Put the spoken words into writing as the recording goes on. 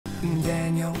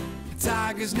Daniel,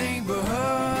 Tiger's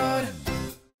Neighborhood.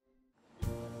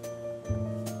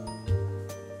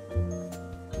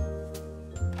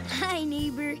 Hi,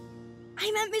 neighbor.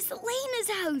 I'm at Miss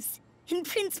Elaina's house. And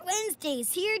Prince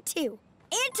Wednesday's here, too.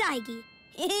 And Tiggy.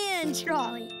 And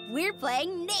Trolley. We're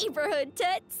playing Neighborhood,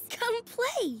 Toots. Come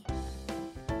play.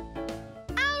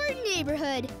 Our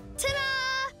neighborhood.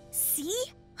 Ta-da! See?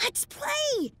 Let's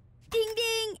play. Ding,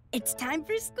 ding. It's time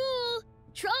for school.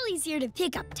 Trolley's here to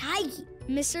pick up Tiggy.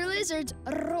 Mr. Lizard's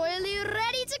royally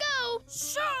ready to go.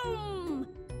 Shoom!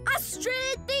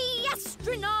 Astrid the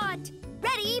astronaut.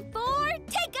 Ready for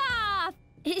takeoff!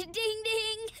 Ding,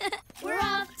 ding! We're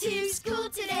off to school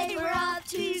today, we're off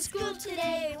to school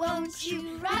today. Won't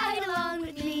you ride along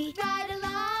with me? Ride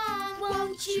along!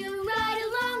 Won't you ride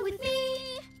along with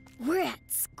me? We're at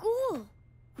school.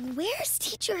 Where's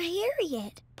Teacher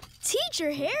Harriet?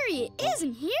 Teacher Harriet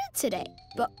isn't here today,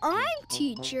 but I'm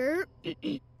Teacher...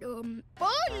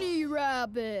 Bunny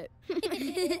Rabbit.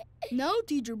 Now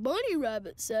Teacher Bunny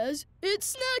Rabbit says it's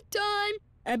snack time.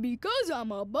 And because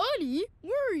I'm a bunny,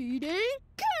 we're eating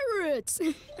carrots.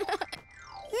 Nom,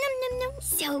 nom, nom.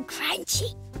 So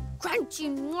crunchy. Crunchy,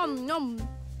 nom, nom.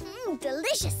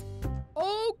 Delicious.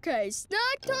 Okay,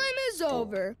 snack time is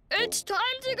over. It's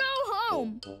time to go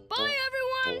home. Bye,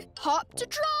 everyone. Hop to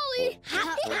Trolley.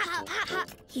 Hop, hop, hop, hop.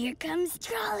 Here comes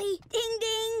Trolley. Ding,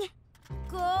 ding.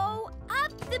 Go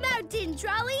up the mountain,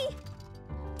 Trolley.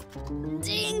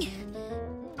 Ding,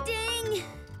 ding.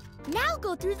 Now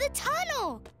go through the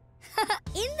tunnel.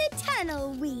 In the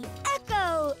tunnel, we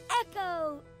echo,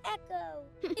 echo, echo.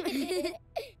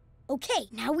 Okay,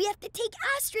 now we have to take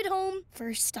Astrid home.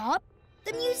 First stop,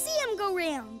 the museum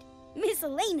go-round. Miss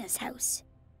Elaina's house.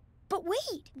 But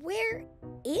wait, where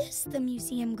is the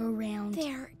museum go-round?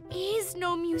 There is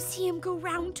no museum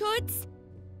go-round, Toots.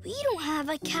 We don't have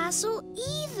a castle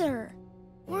either.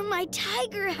 Or my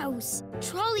tiger house.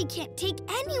 Trolley can't take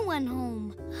anyone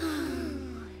home.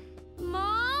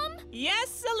 Mom?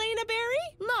 Yes, Elaina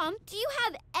Berry? Mom, do you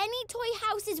have any toy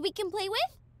houses we can play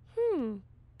with?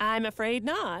 I'm afraid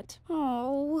not.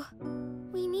 Oh,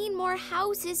 we need more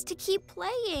houses to keep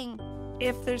playing.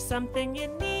 If there's something you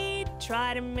need,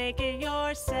 try to make it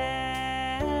yourself.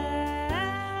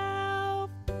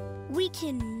 We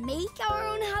can make our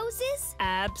own houses?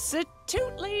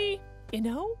 Absolutely. You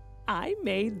know, I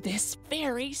made this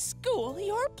very school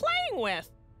you're playing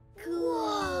with.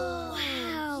 Whoa!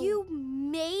 Wow! You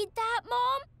made that,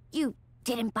 Mom? You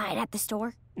didn't buy it at the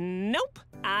store? Nope,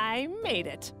 I made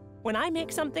it. When I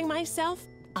make something myself,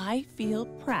 I feel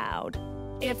proud.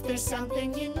 If there's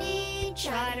something you need,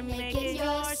 try to make it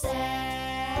yourself.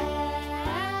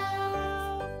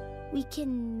 We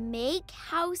can make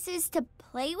houses to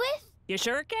play with? You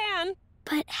sure can.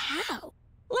 But how?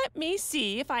 Let me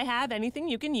see if I have anything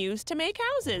you can use to make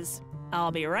houses.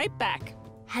 I'll be right back.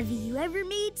 Have you ever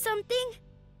made something?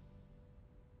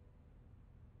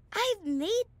 I've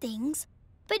made things,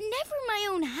 but never my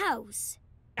own house.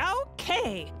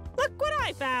 Okay, look what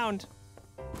I found.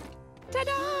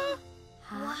 Ta-da!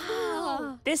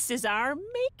 Wow! This is our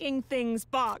Making Things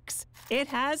box. It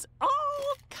has all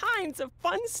kinds of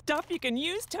fun stuff you can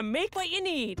use to make what you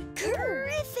need.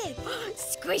 Grr-ific!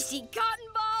 Squishy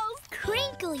cotton balls!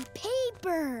 Crinkly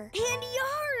paper! And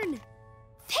yarn!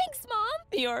 Thanks, Mom!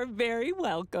 You're very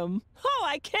welcome. Oh,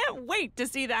 I can't wait to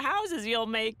see the houses you'll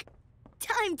make.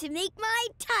 Time to make my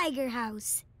tiger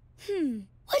house.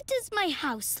 What does my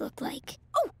house look like?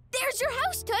 Oh, there's your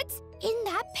house, Toots! In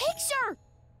that picture!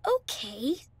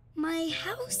 Okay, my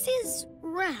house is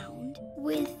round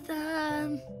with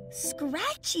a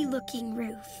scratchy-looking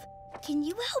roof. Can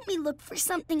you help me look for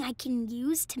something I can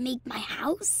use to make my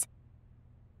house?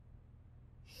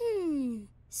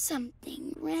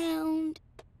 Something round.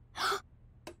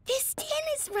 This tin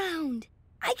is round.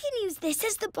 I can use this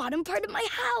as the bottom part of my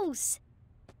house.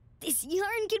 This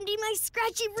yarn can be my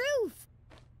scratchy roof.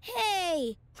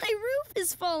 Hey, my roof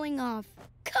is falling off.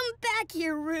 Come back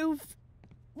here, roof.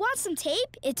 Want some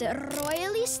tape? It's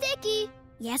royally sticky.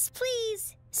 Yes,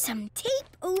 please. Some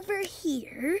tape over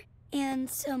here and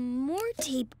some more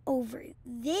tape over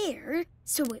there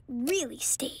so it really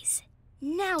stays.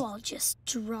 Now I'll just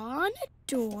draw on a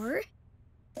door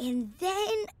and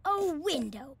then a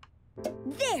window.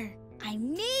 There, I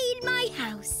made my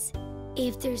house.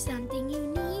 If there's something you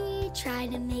need, try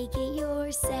to make it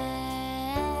yourself.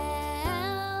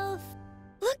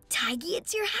 Look, Tiggy,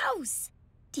 it's your house.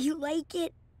 Do you like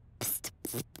it? Psst,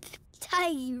 psst, psst.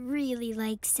 Tiggy really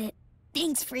likes it.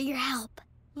 Thanks for your help.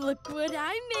 Look what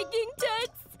I'm making,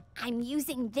 Toots. I'm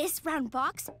using this round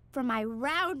box for my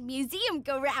round museum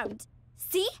go-round.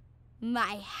 See?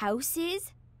 My house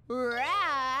is round.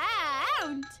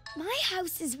 round. My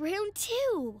house is round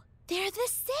too. They're the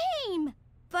same.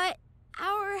 But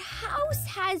our house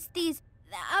has these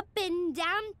up and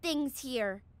down things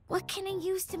here. What can I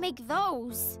use to make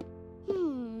those?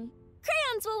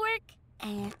 Crayons will work.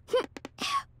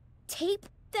 Tape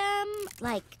them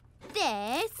like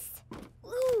this.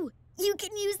 Ooh, you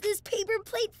can use this paper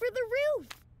plate for the roof.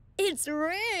 It's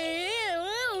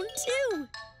round too.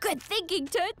 Good thinking,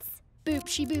 Toots.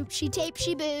 Boop-she,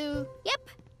 tape-she-boo. Yep,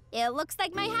 it looks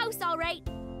like my house, all right.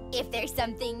 If there's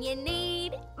something you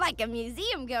need, like a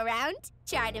museum go-round,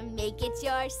 try to make it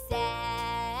yourself.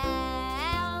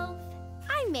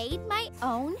 I made my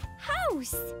own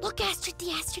house. Look, Astrid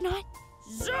the astronaut.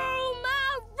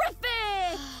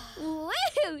 Zoom-a-rific!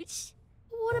 Whoosh!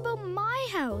 What about my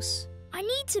house? I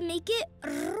need to make it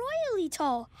royally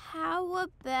tall. How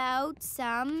about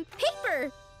some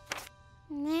paper?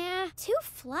 Nah, too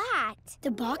flat.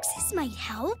 The boxes might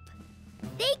help.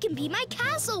 They can be my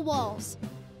castle walls.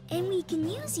 And we can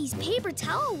use these paper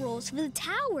towel rolls for the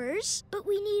towers, but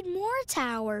we need more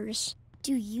towers.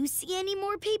 Do you see any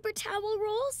more paper towel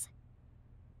rolls?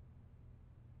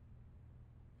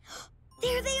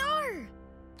 There they are!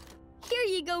 Here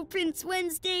you go, Prince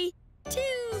Wednesday. 2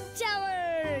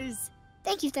 towers!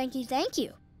 Thank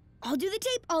you. I'll do the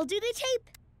tape.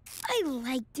 I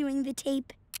like doing the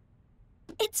tape.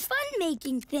 It's fun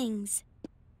making things.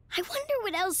 I wonder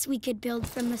what else we could build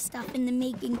from the stuff in the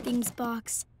Making Things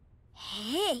box.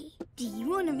 Hey, do you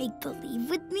want to make believe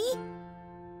with me?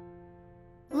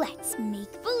 Let's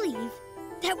make believe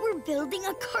that we're building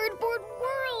a cardboard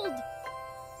world.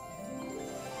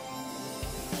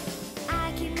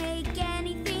 I can make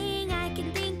anything I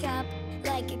can think of,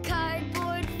 like a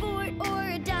cardboard fort or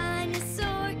a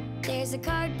dinosaur. There's a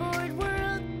cardboard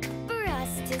world for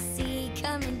us to see.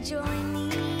 Come and join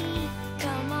me.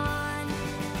 Come on.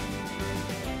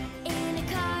 In a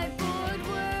cardboard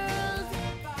world.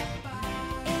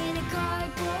 In a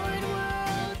cardboard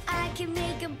world. I can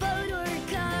make a boat or a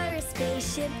car, a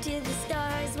spaceship to the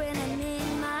stars when I'm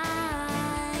in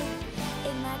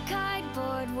my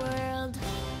cardboard world.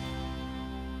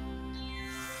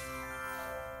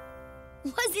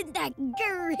 Wasn't that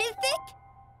grr-ific?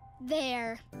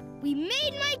 There. We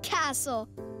made my castle.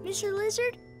 Mr.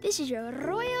 Lizard, this is your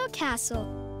royal castle.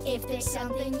 If there's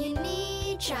something you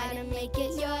need, try to make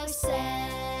it yourself.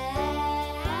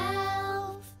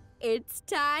 It's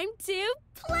time to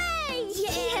play!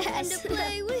 Yes! Time to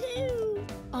play, woohoo!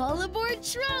 All aboard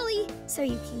Trolley, so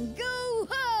you can go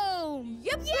home!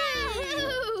 Yep!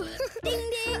 Yahoo! Ding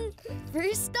ding!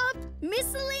 First stop,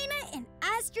 Miss Elaina and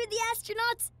Astrid the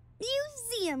astronaut's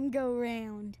museum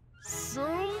go-round. See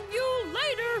you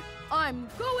later! I'm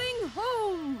going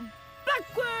home!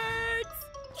 Backwards!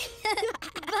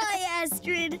 Bye,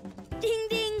 Astrid. Ding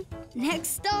ding! Next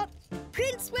stop,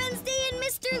 Prince Wednesday and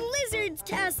Mr. Lizard's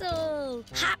castle!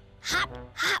 Hop, hop,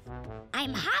 hop!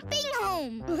 I'm hopping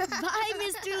home! Bye,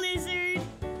 Mr. Lizard!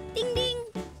 Ding ding!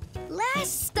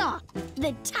 Last stop,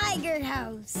 the Tiger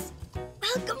House.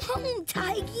 Welcome home,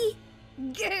 Tiggy!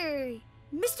 Grr!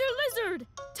 Mr. Lizard!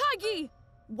 Tiggy!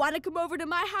 Wanna come over to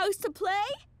my house to play?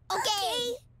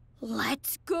 Okay!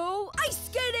 Let's go ice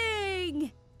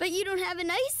skating! But you don't have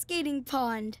an ice skating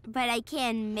pond. But I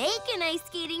can make an ice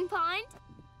skating pond.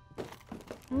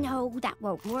 No, that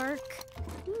won't work.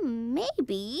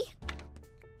 Maybe.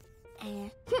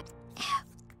 Oh,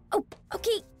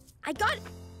 okay. I got it.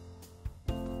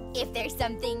 If there's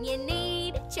something you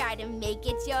need, try to make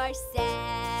it yourself.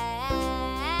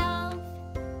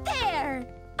 There!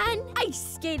 An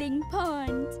ice skating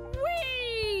pond.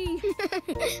 Whee!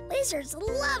 Lizards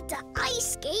love to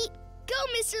ice skate. Go,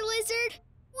 Mr. Lizard.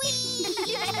 Whee!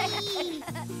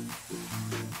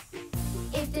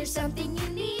 If there's something you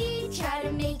need, try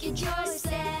to make it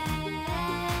yourself.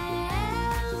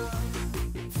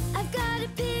 I've got a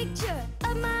picture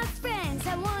of my friends.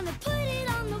 I want to put it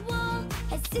on the wall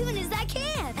as soon as I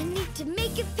can. I need to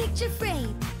make a picture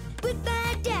frame with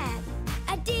my dad.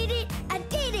 I did it.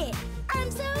 I'm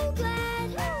so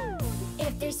glad.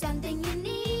 If there's something you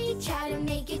need, try to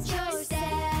make it yourself.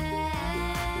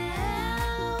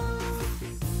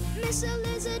 Mr.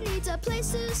 Lizard needs a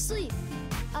place to sleep.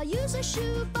 I'll use a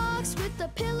shoebox with a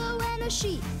pillow and a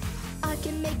sheet. I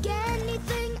can make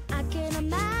anything I can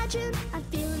imagine. I'm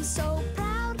feeling so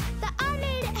proud that I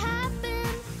made it happen.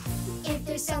 If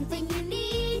there's something you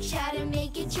need, try to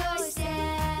make it yourself.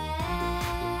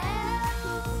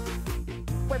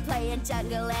 We're playing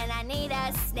jungle and I need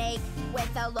a snake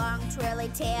with a long twirly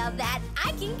tail that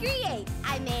I can create.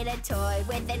 I made a toy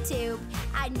with a tube.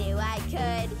 I knew I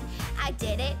could. I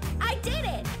did it.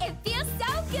 It feels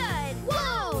so good.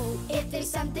 Whoa! If there's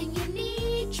something you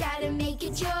need, try to make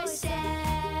it yourself.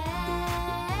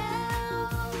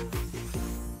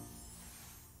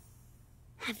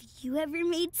 Have you ever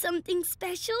made something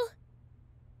special?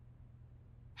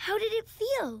 How did it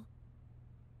feel?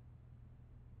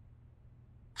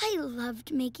 I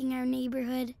loved making our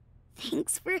neighborhood.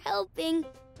 Thanks for helping.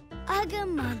 Ugga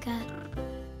Mugga.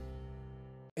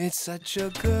 It's such a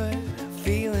good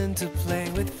feeling to play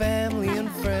with family and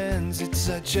friends. It's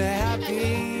such a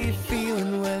happy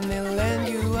feeling when they lend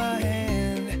you a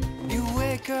hand. You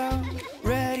wake up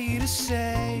ready to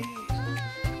say,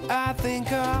 I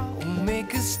think I'll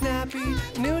make a snappy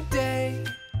new day.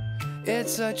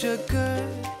 It's such a good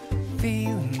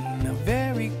feeling, a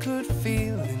very good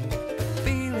feeling, a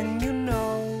feeling you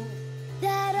know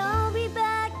That I'll be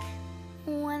back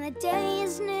when the day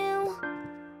is new,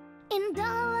 and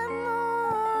I'll have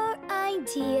more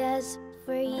ideas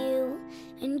for you,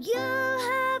 and you'll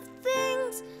have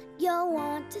things you'll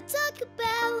want to talk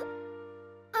about.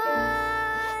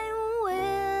 I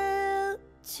will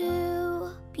too,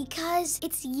 because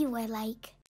it's you I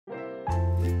like.